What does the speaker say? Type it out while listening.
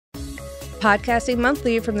Podcasting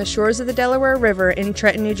monthly from the shores of the Delaware River in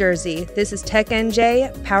Trenton, New Jersey, this is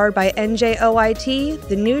TechNJ, powered by NJOIT,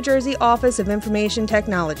 the New Jersey Office of Information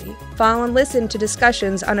Technology. Follow and listen to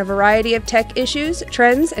discussions on a variety of tech issues,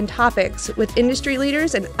 trends, and topics with industry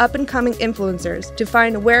leaders and up-and-coming influencers to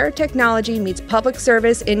find where technology meets public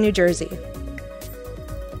service in New Jersey.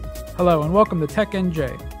 Hello and welcome to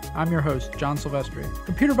TechNJ. I'm your host, John Silvestri.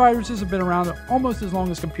 Computer viruses have been around almost as long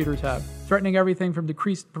as computers have, threatening everything from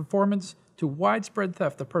decreased performance to widespread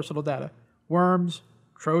theft of personal data. Worms,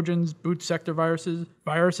 Trojans, boot sector viruses,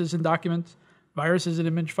 viruses in documents, viruses in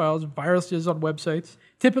image files, viruses on websites.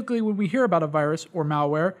 Typically, when we hear about a virus or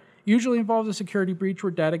malware, it usually involves a security breach where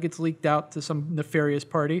data gets leaked out to some nefarious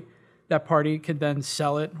party. That party can then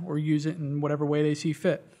sell it or use it in whatever way they see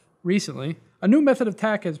fit. Recently, a new method of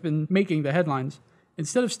attack has been making the headlines.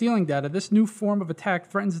 Instead of stealing data, this new form of attack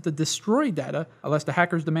threatens to destroy data unless the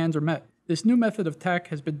hacker's demands are met. This new method of attack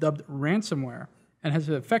has been dubbed ransomware and has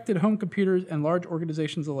affected home computers and large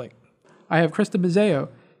organizations alike. I have Krista Mazzeo,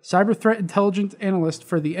 Cyber Threat Intelligence Analyst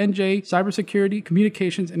for the NJ Cybersecurity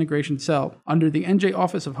Communications Integration Cell under the NJ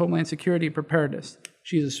Office of Homeland Security and Preparedness.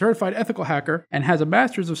 She is a certified ethical hacker and has a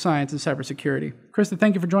Master's of Science in Cybersecurity. Krista,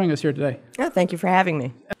 thank you for joining us here today. Oh, thank you for having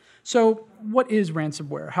me. So, what is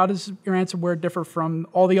ransomware? How does ransomware differ from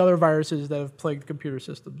all the other viruses that have plagued computer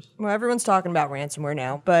systems? Well, everyone's talking about ransomware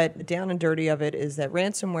now, but the down and dirty of it is that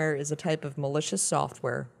ransomware is a type of malicious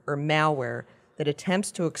software or malware that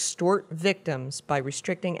attempts to extort victims by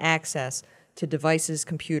restricting access to devices,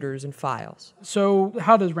 computers, and files. So,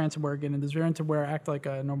 how does ransomware get in? Does ransomware act like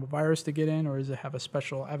a normal virus to get in, or does it have a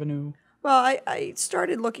special avenue? Well, I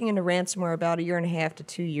started looking into ransomware about 1.5 to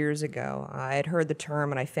 2 years ago. I had heard the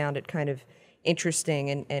term and I found it kind of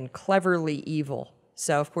interesting and cleverly evil.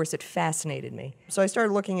 So, of course, it fascinated me. So I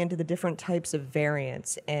started looking into the different types of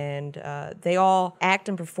variants, and they all act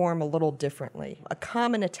and perform a little differently. A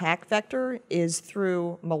common attack vector is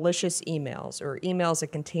through malicious emails or emails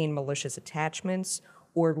that contain malicious attachments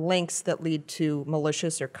or links that lead to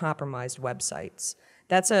malicious or compromised websites.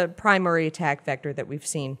 That's a primary attack vector that we've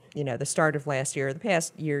seen, the start of last year, the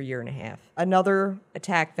past year and a half. Another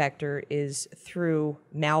attack vector is through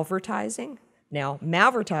malvertising. Now,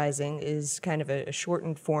 malvertising is kind of a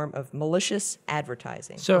shortened form of malicious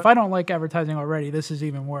advertising. So if I don't like advertising already, this is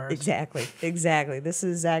even worse. Exactly. This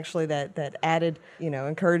is actually that added,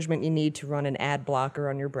 encouragement you need to run an ad blocker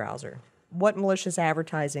on your browser. What malicious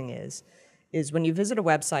advertising is when you visit a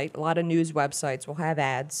website, a lot of news websites will have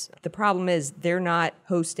ads. The problem is they're not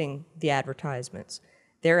hosting the advertisements.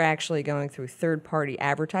 They're actually going through third-party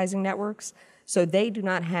advertising networks, so they do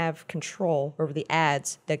not have control over the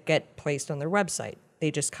ads that get placed on their website.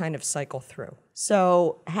 They just kind of cycle through.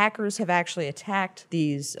 So hackers have actually attacked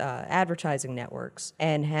these advertising networks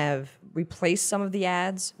and have replaced some of the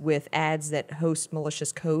ads with ads that host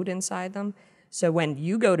malicious code inside them. So when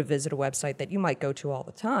you go to visit a website that you might go to all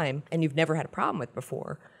the time and you've never had a problem with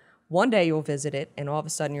before, one day you'll visit it and all of a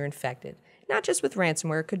sudden you're infected. Not just with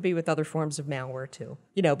ransomware, it could be with other forms of malware too.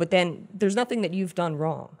 But then there's nothing that you've done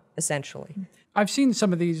wrong, essentially. I've seen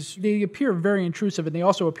some of these. They appear very intrusive and they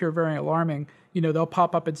also appear very alarming. They'll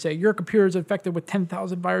pop up and say, your computer is infected with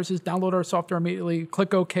 10,000 viruses, download our software immediately,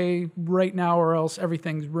 click OK right now or else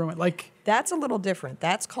everything's ruined. That's a little different.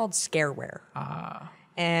 That's called scareware.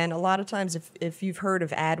 And a lot of times, if you've heard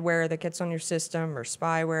of adware that gets on your system or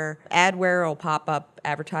spyware, adware will pop up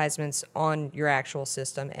advertisements on your actual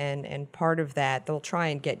system, and part of that, they'll try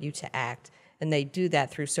and get you to act. And they do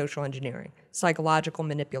that through social engineering, psychological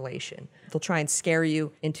manipulation. They'll try and scare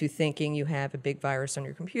you into thinking you have a big virus on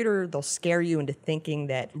your computer. They'll scare you into thinking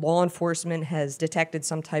that law enforcement has detected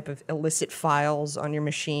some type of illicit files on your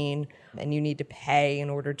machine and you need to pay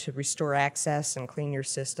in order to restore access and clean your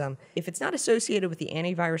system. If it's not associated with the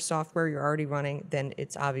antivirus software you're already running, then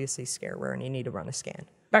it's obviously scareware and you need to run a scan.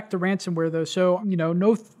 Back to ransomware though. So,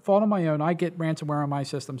 no fault of my own, I get ransomware on my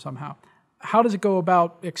system somehow. How does it go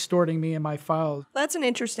about extorting me and my files? That's an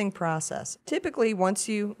interesting process. Typically, once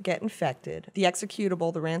you get infected, the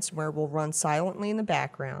executable, the ransomware, will run silently in the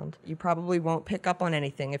background. You probably won't pick up on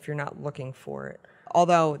anything if you're not looking for it.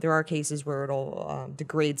 Although there are cases where it'll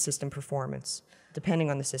degrade system performance, depending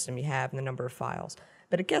on the system you have and the number of files.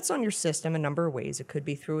 But it gets on your system a number of ways. It could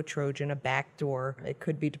be through a Trojan, a backdoor. It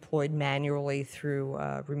could be deployed manually through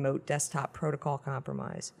a remote desktop protocol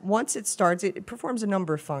compromise. Once it starts, it performs a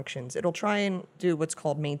number of functions. It'll try and do what's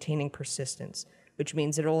called maintaining persistence, which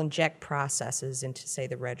means it'll inject processes into, say,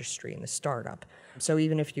 the registry and the startup. So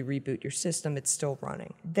even if you reboot your system, it's still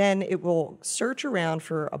running. Then it will search around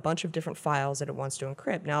for a bunch of different files that it wants to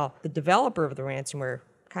encrypt. Now, the developer of the ransomware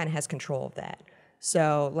kind of has control of that.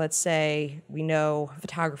 So let's say we know a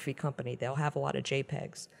photography company, they'll have a lot of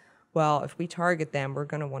JPEGs. Well, if we target them, we're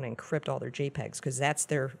going to want to encrypt all their JPEGs because that's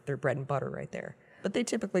their bread and butter right there. But they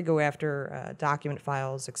typically go after document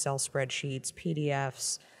files, Excel spreadsheets,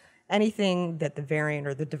 PDFs, anything that the variant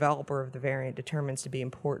or the developer of the variant determines to be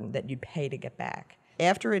important that you'd pay to get back.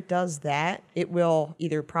 After it does that, it will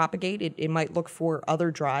either propagate. It might look for other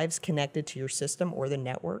drives connected to your system or the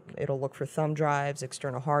network. It'll look for thumb drives,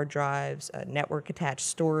 external hard drives, network-attached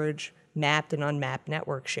storage, mapped and unmapped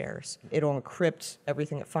network shares. It'll encrypt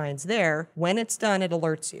everything it finds there. When it's done, it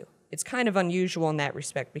alerts you. It's kind of unusual in that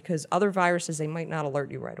respect because other viruses, they might not alert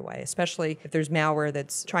you right away, especially if there's malware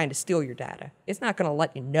that's trying to steal your data. It's not going to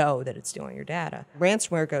let you know that it's stealing your data.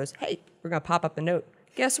 Ransomware goes, hey, we're going to pop up a note.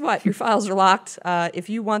 Guess what? Your files are locked. If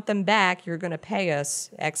you want them back, you're going to pay us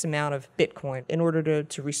X amount of Bitcoin in order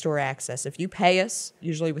to restore access. If you pay us,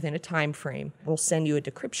 usually within a time frame, we'll send you a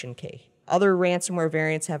decryption key. Other ransomware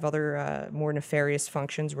variants have other more nefarious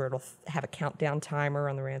functions where it'll have a countdown timer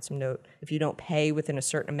on the ransom note. If you don't pay within a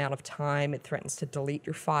certain amount of time, it threatens to delete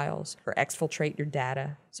your files or exfiltrate your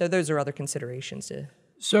data. So those are other considerations.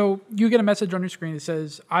 So you get a message on your screen that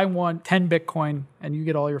says, I want 10 Bitcoin and you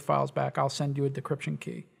get all your files back. I'll send you a decryption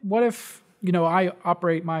key. What if, I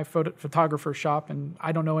operate my photographer shop and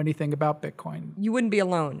I don't know anything about Bitcoin? You wouldn't be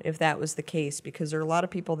alone if that was the case because there are a lot of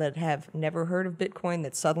people that have never heard of Bitcoin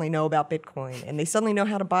that suddenly know about Bitcoin and they suddenly know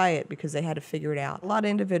how to buy it because they had to figure it out. A lot of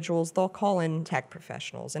individuals, they'll call in tech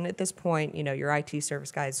professionals. And at this point, your IT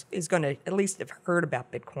service guy is going to at least have heard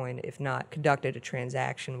about Bitcoin, if not conducted a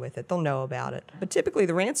transaction with it. They'll know about it. But typically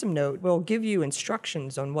the ransom note will give you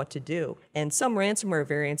instructions on what to do. And some ransomware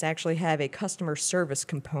variants actually have a customer service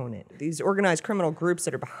component. These organized criminal groups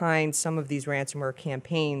that are behind some of these ransomware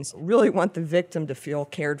campaigns really want the victim to feel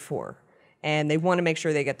cared for. And they want to make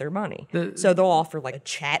sure they get their money. So they'll offer like a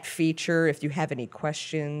chat feature if you have any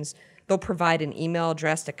questions. They'll provide an email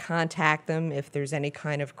address to contact them if there's any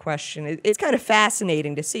kind of question. It's kind of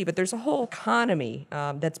fascinating to see, but there's a whole economy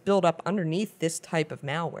that's built up underneath this type of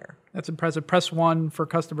malware. That's impressive. Press 1 for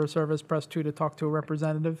customer service, press 2 to talk to a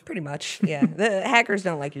representative. Pretty much, yeah. The hackers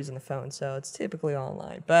don't like using the phone, so it's typically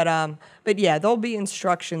online. But yeah, there'll be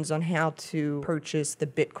instructions on how to purchase the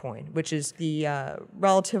Bitcoin, which is the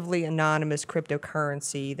relatively anonymous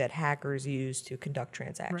cryptocurrency that hackers use to conduct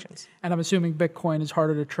transactions. Right. And I'm assuming Bitcoin is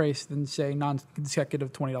harder to trace than, say,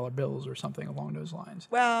 non-consecutive $20 bills or something along those lines.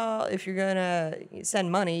 Well, if you're going to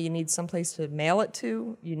send money, you need someplace to mail it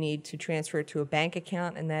to. You need to transfer it to a bank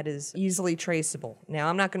account, and that is easily traceable. Now,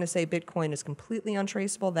 I'm not going to say Bitcoin is completely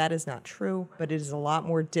untraceable. That is not true, but it is a lot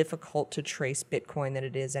more difficult to trace Bitcoin than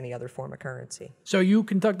it is any other form of currency. So you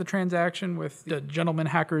conduct the transaction with the gentlemen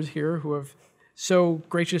hackers here who have so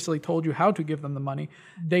graciously told you how to give them the money.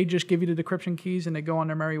 They just give you the decryption keys and they go on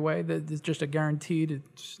their merry way. It's just a guaranteed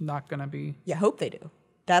it's not going to be... You hope they do.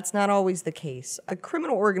 That's not always the case. The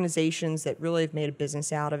criminal organizations that really have made a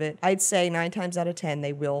business out of it, I'd say 9 times out of 10,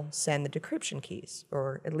 they will send the decryption keys,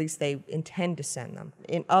 or at least they intend to send them.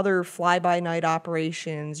 In other fly-by-night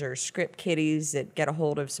operations or script kiddies that get a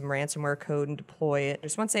hold of some ransomware code and deploy it,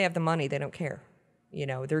 just once they have the money, they don't care.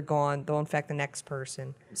 They're gone. They'll infect the next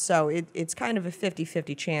person. So it's kind of a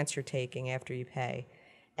 50-50 chance you're taking after you pay.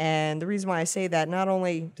 And the reason why I say that, not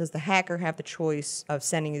only does the hacker have the choice of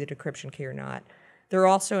sending you the decryption key or not, there are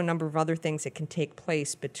also a number of other things that can take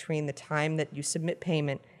place between the time that you submit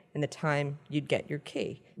payment and the time you'd get your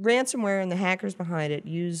key. Ransomware and the hackers behind it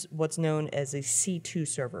use what's known as a C2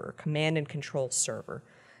 server, or command and control server.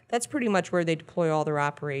 That's pretty much where they deploy all their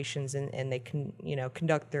operations and they can,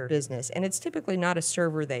 conduct their business. And it's typically not a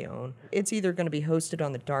server they own. It's either going to be hosted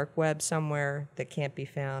on the dark web somewhere that can't be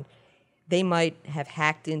found. They might have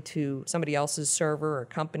hacked into somebody else's server or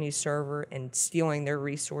company's server and stealing their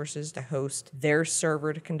resources to host their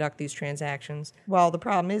server to conduct these transactions. Well, the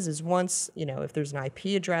problem is once, if there's an IP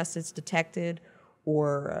address that's detected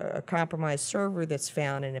or a compromised server that's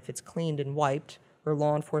found, and if it's cleaned and wiped, or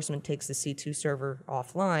law enforcement takes the C2 server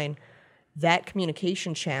offline, that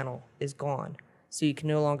communication channel is gone. So you can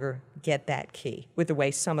no longer get that key with the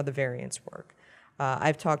way some of the variants work.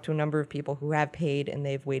 I've talked to a number of people who have paid and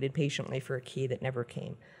they've waited patiently for a key that never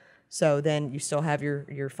came. So then you still have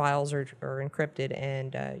your files are encrypted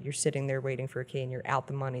and you're sitting there waiting for a key and you're out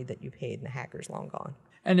the money that you paid and the hacker's long gone.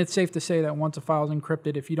 And it's safe to say that once a file is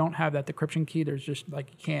encrypted, if you don't have that decryption key, there's just you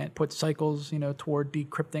can't put cycles, toward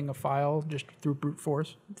decrypting a file just through brute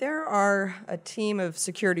force. There are a team of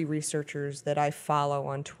security researchers that I follow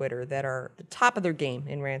on Twitter that are at the top of their game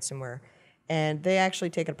in ransomware. And they actually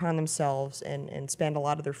take it upon themselves and spend a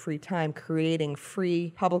lot of their free time creating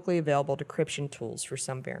free, publicly available decryption tools for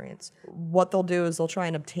some variants. What they'll do is they'll try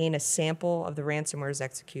and obtain a sample of the ransomware's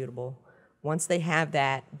executable. Once they have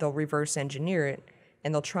that, they'll reverse engineer it,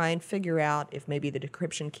 and they'll try and figure out if maybe the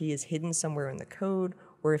decryption key is hidden somewhere in the code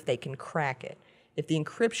or if they can crack it. If the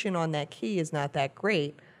encryption on that key is not that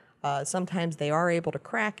great, sometimes they are able to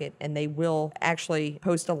crack it, and they will actually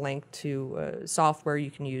post a link to software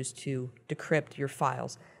you can use to decrypt your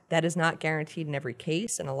files. That is not guaranteed in every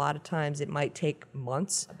case, and a lot of times it might take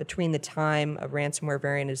months between the time a ransomware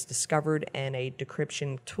variant is discovered and a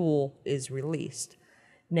decryption tool is released.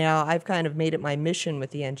 Now, I've kind of made it my mission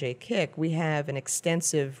with the NJKIC. We have an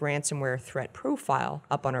extensive ransomware threat profile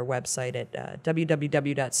up on our website at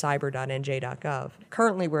www.cyber.nj.gov.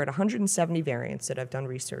 Currently, we're at 170 variants that I've done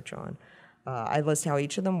research on. I list how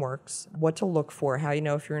each of them works, what to look for, how you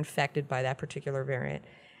know if you're infected by that particular variant,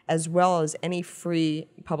 as well as any free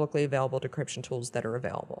publicly available decryption tools that are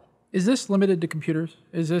available. Is this limited to computers?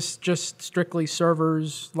 Is this just strictly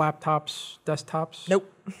servers, laptops, desktops? Nope.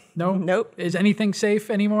 No? Nope. Is anything safe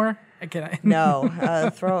anymore? No.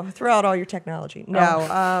 Throw out all your technology.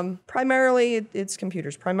 No. Primarily, it's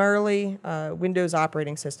computers. Primarily, Windows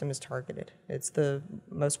operating system is targeted. It's the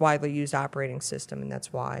most widely used operating system, and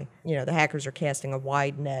that's why the hackers are casting a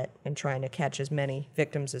wide net and trying to catch as many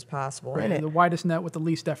victims as possible. Right, the widest net with the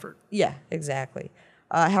least effort. Yeah, exactly.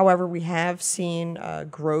 However, we have seen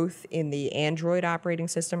growth in the Android operating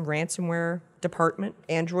system ransomware department.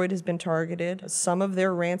 Android has been targeted. Some of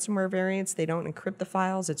their ransomware variants, they don't encrypt the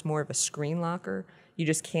files. It's more of a screen locker. You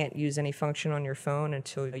just can't use any function on your phone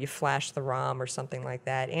until you flash the ROM or something like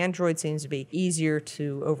that. Android seems to be easier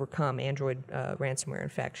to overcome, Android ransomware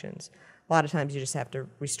infections. A lot of times you just have to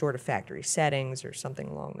restore to factory settings or something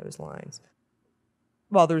along those lines.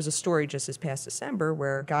 Well, there was a story just this past December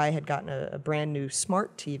where a guy had gotten a brand new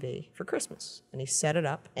smart TV for Christmas, and he set it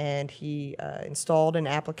up, and he installed an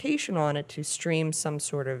application on it to stream some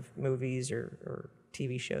sort of movies or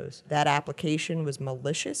TV shows. That application was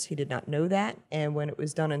malicious. He did not know that, and when it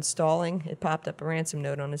was done installing, it popped up a ransom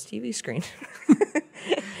note on his TV screen.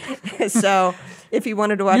 So if he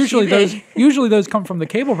wanted to watch TV... Usually those come from the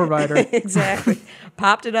cable provider. Exactly.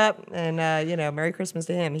 Popped it up, and, Merry Christmas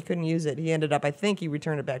to him. He couldn't use it. He ended up, I think he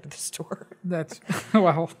returned it back to the store. That's,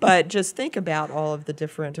 well... But just think about all of the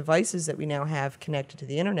different devices that we now have connected to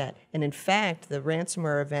the internet. And in fact, the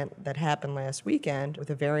ransomware event that happened last weekend with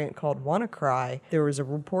a variant called WannaCry, there was a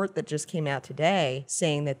report that just came out today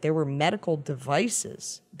saying that there were medical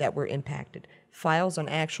devices that were impacted. Files on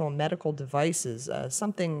actual medical devices,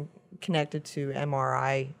 something connected to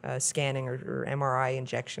MRI scanning or MRI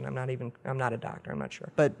injection. I'm not a doctor, I'm not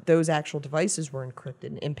sure. But those actual devices were encrypted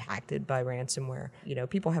and impacted by ransomware.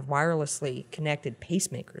 People have wirelessly connected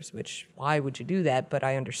pacemakers, which why would you do that? But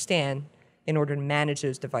I understand in order to manage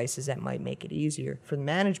those devices, that might make it easier for the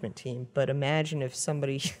management team. But imagine if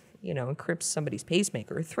somebody, encrypts somebody's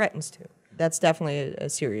pacemaker or threatens to. That's definitely a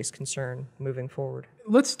serious concern moving forward.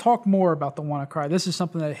 Let's talk more about the WannaCry. This is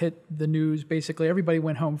something that hit the news. Basically, everybody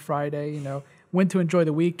went home Friday, went to enjoy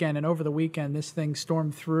the weekend, and over the weekend, this thing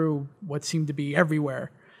stormed through what seemed to be everywhere.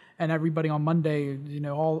 And everybody on Monday,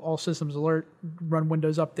 all systems alert, run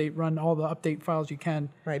Windows Update, run all the update files you can.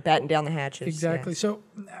 Right, batten down the hatches. Exactly. Yes. So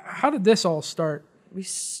how did this all start? We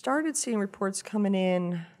started seeing reports coming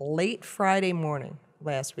in late Friday morning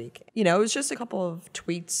last week. It was just a couple of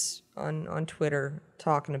tweets on Twitter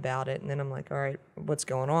talking about it, and then I'm like, all right, what's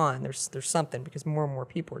going on? There's something, because more and more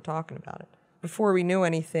people are talking about it. Before we knew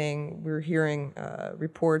anything, we were hearing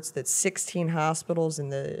reports that 16 hospitals in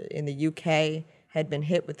the UK had been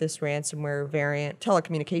hit with this ransomware variant.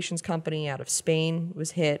 Telecommunications company out of Spain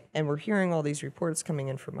was hit, and we're hearing all these reports coming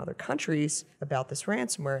in from other countries about this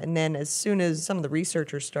ransomware. And then as soon as some of the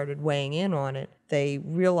researchers started weighing in on it, they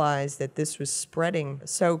realized that this was spreading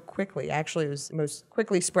so quickly. Actually, it was the most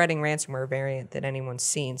quickly spreading ransomware variant that anyone's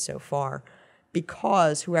seen so far,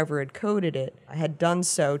 because whoever had coded it had done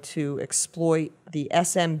so to exploit the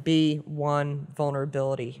SMB1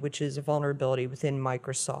 vulnerability, which is a vulnerability within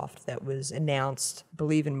Microsoft that was announced, I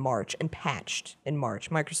believe, in March and patched in March.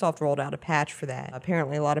 Microsoft rolled out a patch for that.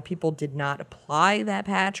 Apparently, a lot of people did not apply that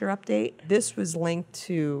patch or update. This was linked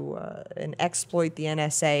to an exploit the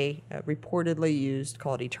NSA reportedly used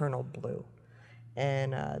called Eternal Blue.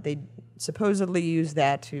 And they supposedly used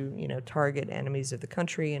that to, target enemies of the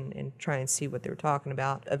country and try and see what they were talking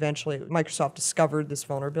about. Eventually, Microsoft discovered this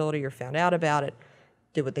vulnerability or found out about it,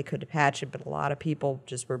 did what they could to patch it, but a lot of people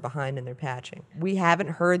just were behind in their patching. We haven't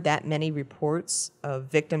heard that many reports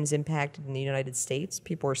of victims impacted in the United States.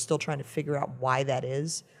 People are still trying to figure out why that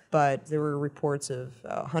is. but there were reports of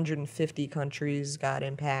 150 countries got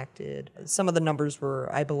impacted. Some of the numbers were,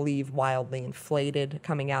 I believe, wildly inflated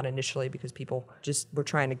coming out initially because people just were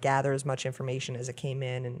trying to gather as much information as it came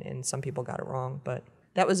in, and some people got it wrong. But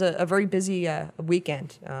that was a very busy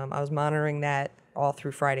weekend. I was monitoring that all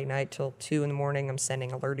through Friday night till 2 in the morning. I'm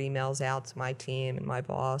sending alert emails out to my team and my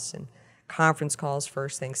boss, and conference calls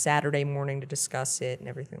first thing Saturday morning to discuss it and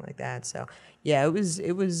everything like that. So yeah,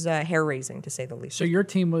 it was hair-raising, to say the least. So your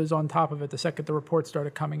team was on top of it the second the report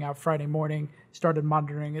started coming out Friday morning, started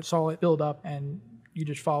monitoring it, saw it build up, and you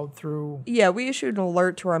just followed through? Yeah, we issued an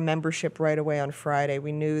alert to our membership right away on Friday.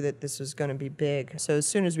 We knew that this was going to be big. So as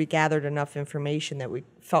soon as we gathered enough information that we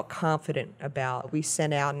felt confident about, we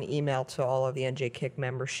sent out an email to all of the NJKIC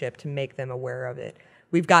membership to make them aware of it.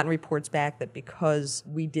 We've gotten reports back that because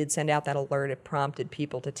we did send out that alert, it prompted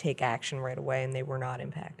people to take action right away, and they were not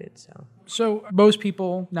impacted. So most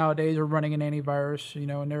people nowadays are running an antivirus,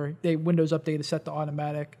 and their Windows update is set to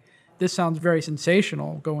automatic. This sounds very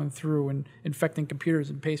sensational, going through and infecting computers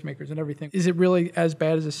and pacemakers and everything. Is it really as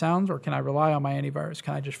bad as it sounds, or can I rely on my antivirus?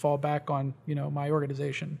 Can I just fall back on, my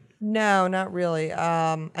organization? No, not really.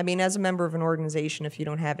 As a member of an organization, if you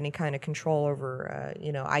don't have any kind of control over,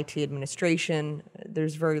 IT administration,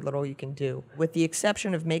 there's very little you can do. With the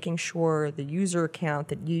exception of making sure the user account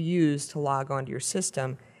that you use to log onto your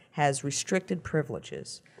system has restricted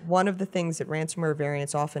privileges. One of the things that ransomware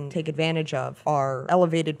variants often take advantage of are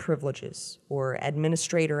elevated privileges or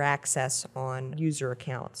administrator access on user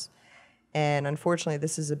accounts. And unfortunately,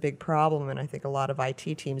 this is a big problem, and I think a lot of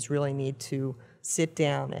IT teams really need to sit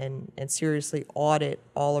down and seriously audit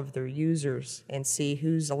all of their users and see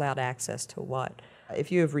who's allowed access to what.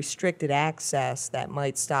 If you have restricted access, that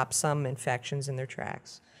might stop some infections in their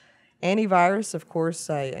tracks. Antivirus, of course,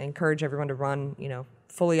 I encourage everyone to run,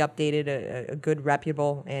 fully updated, a good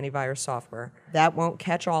reputable antivirus software. That won't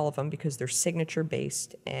catch all of them because they're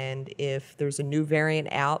signature-based, and if there's a new variant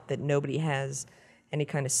out that nobody has any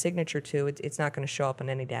kind of signature to, it's not going to show up in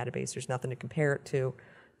any database. There's nothing to compare it to.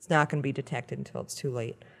 It's not going to be detected until it's too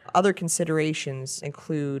late. Other considerations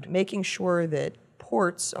include making sure that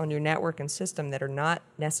ports on your network and system that are not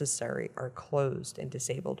necessary are closed and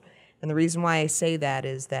disabled. And the reason why I say that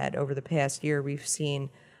is that over the past year, we've seen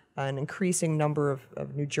an increasing number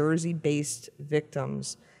of New Jersey-based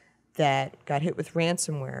victims that got hit with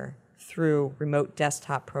ransomware through remote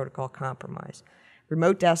desktop protocol compromise.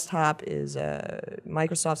 Remote desktop is a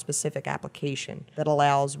Microsoft-specific application that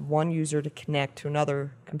allows one user to connect to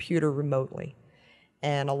another computer remotely.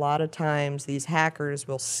 And a lot of times these hackers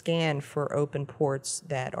will scan for open ports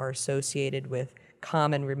that are associated with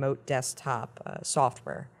common remote desktop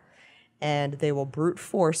software. And they will brute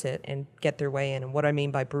force it and get their way in. And what I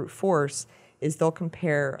mean by brute force is they'll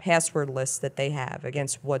compare password lists that they have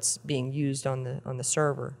against what's being used on the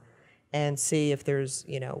server and see if there's,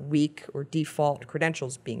 weak or default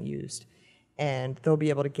credentials being used. And they'll be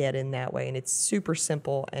able to get in that way. And it's super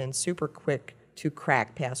simple and super quick to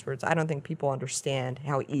crack passwords. I don't think people understand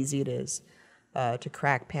how easy it is to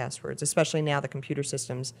crack passwords, especially now the computer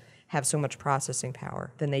systems have so much processing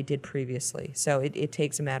power than they did previously. So it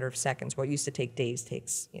takes a matter of seconds. What used to take days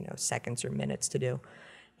takes seconds or minutes to do.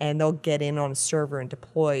 And they'll get in on a server and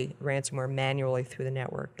deploy ransomware manually through the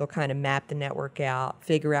network. They'll kind of map the network out,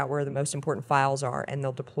 figure out where the most important files are, and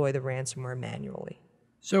they'll deploy the ransomware manually.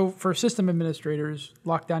 So for system administrators,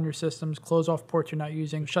 lock down your systems, close off ports you're not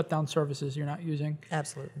using, shut down services you're not using.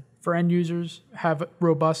 Absolutely. For end users, have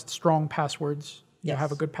robust, strong passwords. Yes.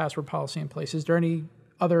 Have a good password policy in place. Is there any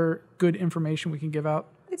other good information we can give out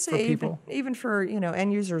for people? Even for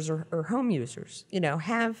end users or home users,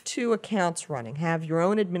 have 2 accounts running. Have your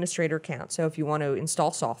own administrator account. So if you want to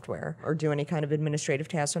install software or do any kind of administrative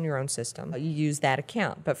tasks on your own system, you use that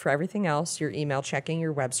account. But for everything else, your email checking,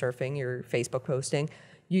 your web surfing, your Facebook posting,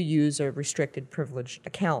 you use a restricted privileged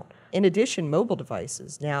account. In addition, mobile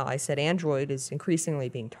devices. Now, I said Android is increasingly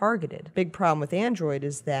being targeted. Big problem with Android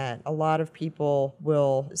is that a lot of people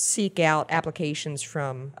will seek out applications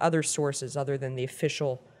from other sources other than the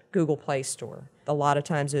official Google Play Store. A lot of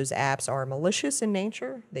times those apps are malicious in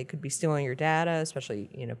nature. They could be stealing your data, especially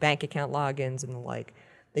bank account logins and the like.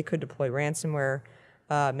 They could deploy ransomware.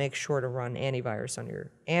 Make sure to run antivirus on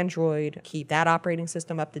your Android. Keep that operating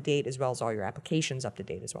system up to date as well as all your applications up to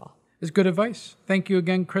date as well. It's good advice. Thank you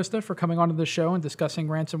again, Krista, for coming onto the show and discussing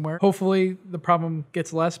ransomware. Hopefully the problem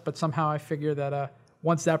gets less, but somehow I figure that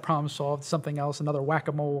once that problem's solved, something else, another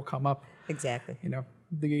whack-a-mole will come up. Exactly.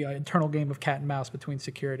 The internal game of cat and mouse between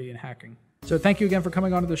security and hacking. So thank you again for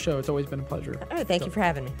coming onto the show. It's always been a pleasure. All right, thank you for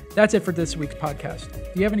having me. That's it for this week's podcast.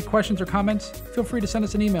 If you have any questions or comments, feel free to send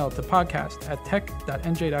us an email to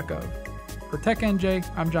podcast@tech.nj.gov. For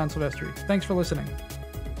TechNJ, I'm John Silvestri. Thanks for listening.